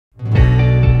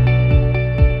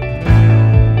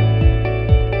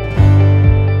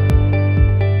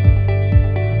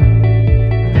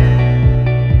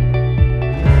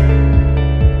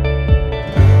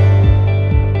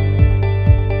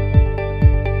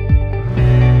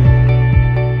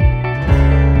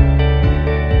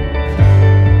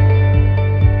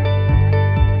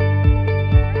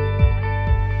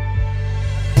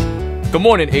Good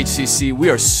morning, HCC. We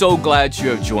are so glad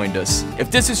you have joined us.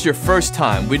 If this is your first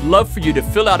time, we'd love for you to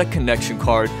fill out a connection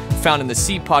card found in the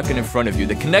seat pocket in front of you.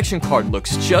 The connection card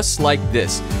looks just like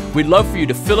this. We'd love for you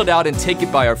to fill it out and take it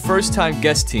by our first-time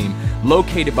guest team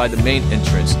located by the main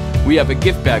entrance. We have a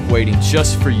gift bag waiting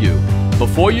just for you.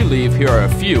 Before you leave, here are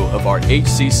a few of our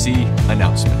HCC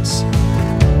announcements.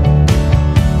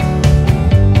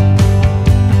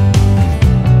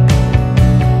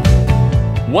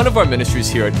 One of our ministries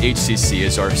here at HCC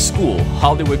is our school,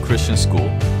 Hollywood Christian School.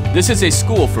 This is a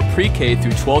school for pre-K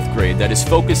through 12th grade that is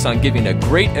focused on giving a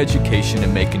great education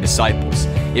and making disciples.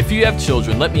 If you have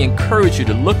children, let me encourage you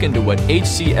to look into what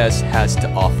HCS has to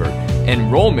offer.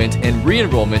 Enrollment and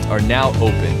re-enrollment are now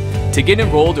open. To get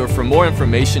enrolled or for more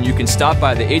information, you can stop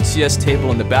by the HCS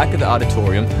table in the back of the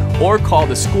auditorium or call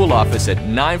the school office at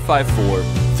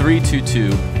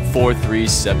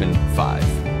 954-322-4375.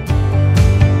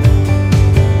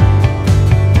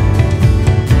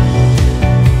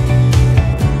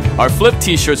 Our flip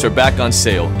t-shirts are back on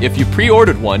sale. If you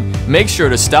pre-ordered one, make sure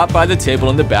to stop by the table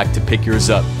in the back to pick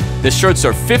yours up. The shirts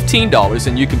are $15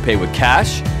 and you can pay with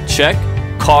cash, check,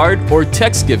 card, or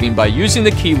text giving by using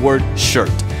the keyword shirt.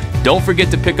 Don't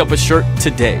forget to pick up a shirt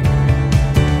today.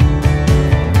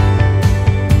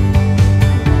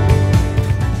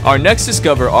 Our next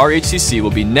Discover OurHCC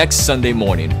will be next Sunday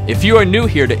morning. If you are new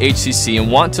here to HCC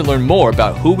and want to learn more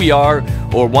about who we are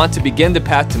or want to begin the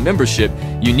path to membership,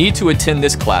 you need to attend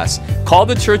this class. Call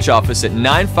the church office at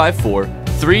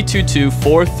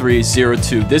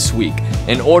 954-322-4302 this week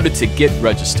in order to get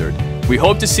registered. We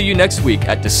hope to see you next week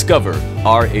at Discover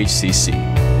OurHCC.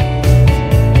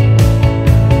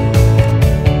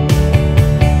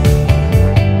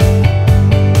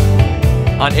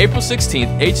 On April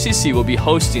 16th, HCC will be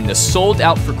hosting the Sold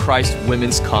Out for Christ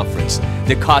Women's Conference.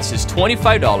 The cost is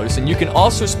 $25 and you can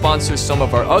also sponsor some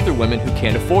of our other women who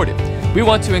can't afford it. We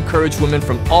want to encourage women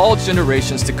from all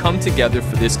generations to come together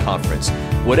for this conference.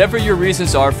 Whatever your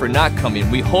reasons are for not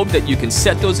coming, we hope that you can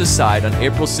set those aside on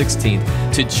April 16th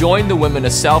to join the women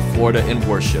of South Florida in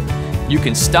worship. You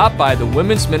can stop by the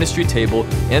women's ministry table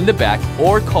in the back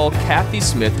or call Kathy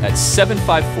Smith at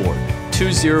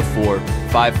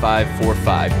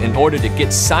 754-204-5545 in order to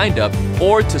get signed up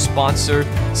or to sponsor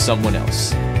someone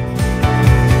else.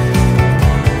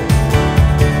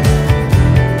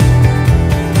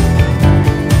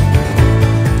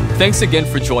 Thanks again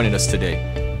for joining us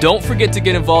today. Don't forget to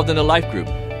get involved in a life group.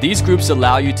 These groups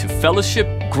allow you to fellowship,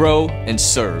 grow, and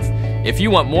serve. If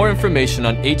you want more information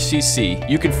on HCC,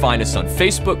 you can find us on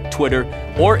Facebook, Twitter,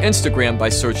 or Instagram by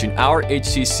searching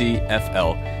OurHCC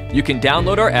FL. You can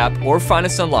download our app or find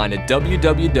us online at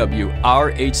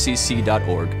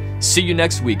www.ourhcc.org. See you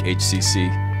next week,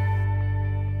 HCC.